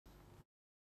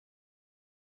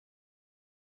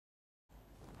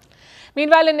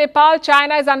Meanwhile, in Nepal,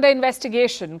 China is under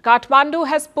investigation. Kathmandu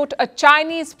has put a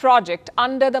Chinese project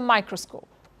under the microscope.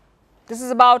 This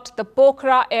is about the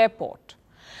Pokhara airport.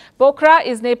 Pokhara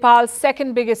is Nepal's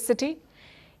second biggest city.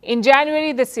 In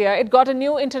January this year, it got a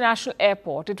new international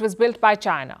airport. It was built by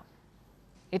China.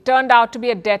 It turned out to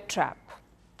be a debt trap.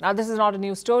 Now, this is not a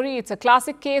new story. It's a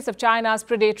classic case of China's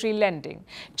predatory lending.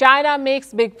 China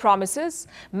makes big promises.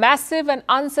 Massive and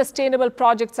unsustainable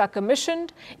projects are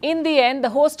commissioned. In the end, the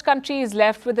host country is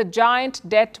left with a giant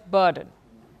debt burden.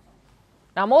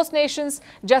 Now, most nations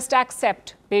just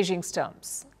accept Beijing's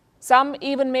terms. Some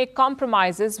even make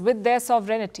compromises with their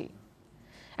sovereignty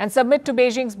and submit to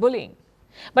Beijing's bullying.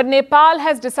 But Nepal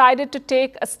has decided to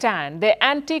take a stand. Their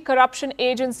anti-corruption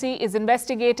agency is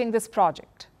investigating this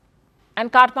project.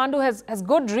 And Kathmandu has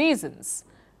good reasons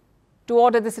to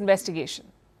order this investigation.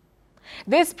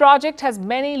 This project has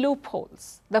many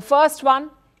loopholes. The first one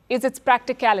is its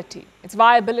practicality, its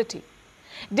viability.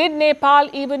 Did Nepal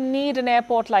even need an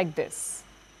airport like this?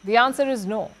 The answer is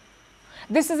no.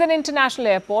 This is an international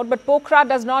airport, but Pokhara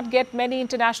does not get many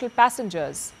international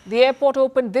passengers. The airport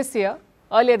opened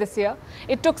earlier this year.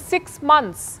 It took 6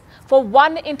 months for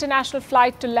one international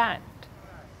flight to land.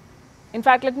 In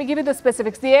fact, let me give you the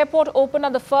specifics. The airport opened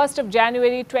on the 1st of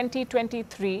January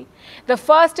 2023. The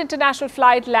first international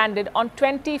flight landed on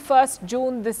 21st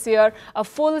June this year, a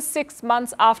full 6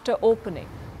 months after opening.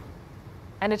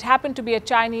 And it happened to be a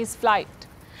Chinese flight.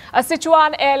 A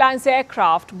Sichuan Airlines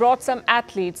aircraft brought some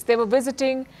athletes. They were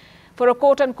visiting for a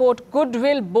quote-unquote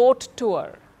goodwill boat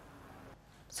tour.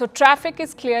 So traffic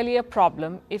is clearly a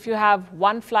problem if you have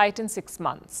one flight in 6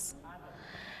 months.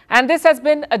 And this has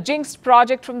been a jinxed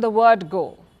project from the word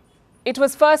go. It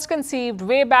was first conceived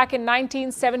way back in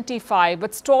 1975,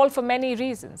 but stalled for many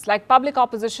reasons, like public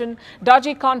opposition,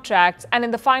 dodgy contracts, and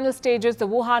in the final stages, the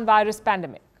Wuhan virus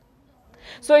pandemic.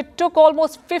 So it took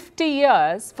almost 50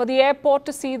 years for the airport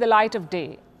to see the light of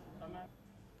day.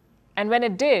 And when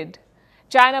it did,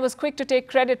 China was quick to take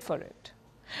credit for it.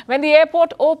 When the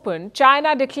airport opened,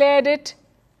 China declared it,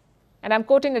 and I'm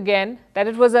quoting again, that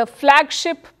it was a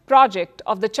flagship project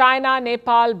of the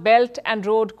China-Nepal Belt and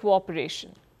Road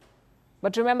Cooperation.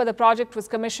 But remember, the project was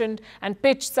commissioned and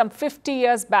pitched some 50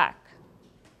 years back.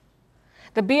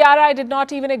 The BRI did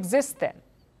not even exist then.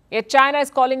 Yet China is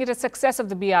calling it a success of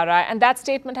the BRI, and that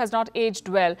statement has not aged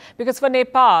well, because for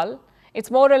Nepal,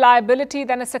 it's more reliability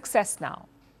than a success now.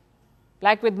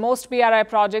 Like with most BRI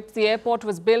projects, the airport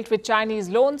was built with Chinese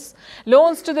loans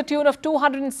to the tune of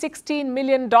 $216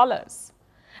 million.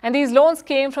 And these loans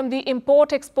came from the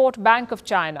Import-Export Bank of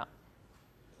China.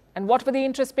 And what were the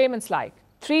interest payments like?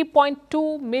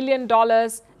 $3.2 million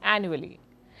annually.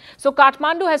 So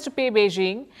Kathmandu has to pay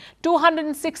Beijing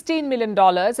 $216 million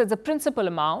as the principal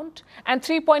amount and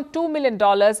 $3.2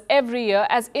 million every year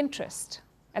as interest.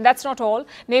 And that's not all.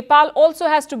 Nepal also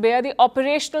has to bear the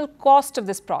operational cost of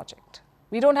this project.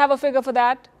 We don't have a figure for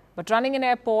that, but running an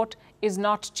airport is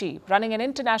not cheap. Running an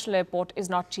international airport is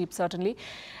not cheap, certainly.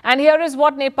 And here is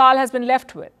what Nepal has been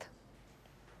left with: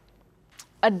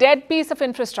 a dead piece of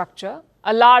infrastructure,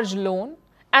 a large loan,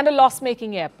 and a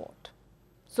loss-making airport.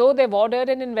 So they've ordered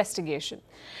an investigation.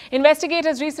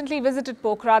 Investigators recently visited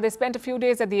Pokhara. They spent a few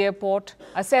days at the airport,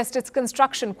 assessed its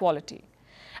construction quality.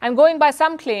 And going by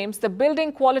some claims, the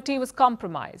building quality was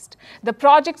compromised. The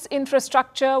project's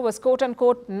infrastructure was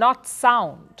quote-unquote not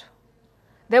sound.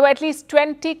 There were at least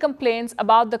 20 complaints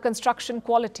about the construction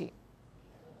quality.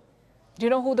 Do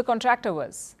you know who the contractor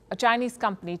was? A Chinese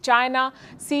company, China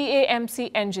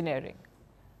CAMC Engineering.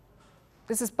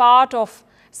 This is part of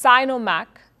Sinomac.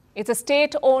 It's a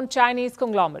state-owned Chinese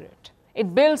conglomerate.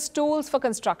 It builds tools for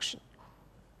construction.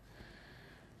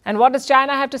 And what does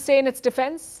China have to say in its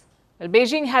defense? Well,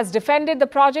 Beijing has defended the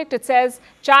project. It says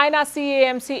China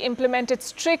CAMC implemented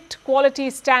strict quality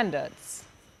standards.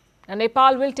 And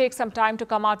Nepal will take some time to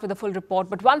come out with a full report.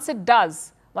 But once it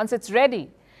does, once it's ready,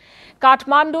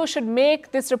 Kathmandu should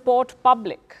make this report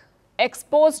public,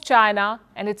 expose China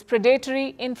and its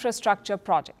predatory infrastructure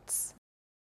projects.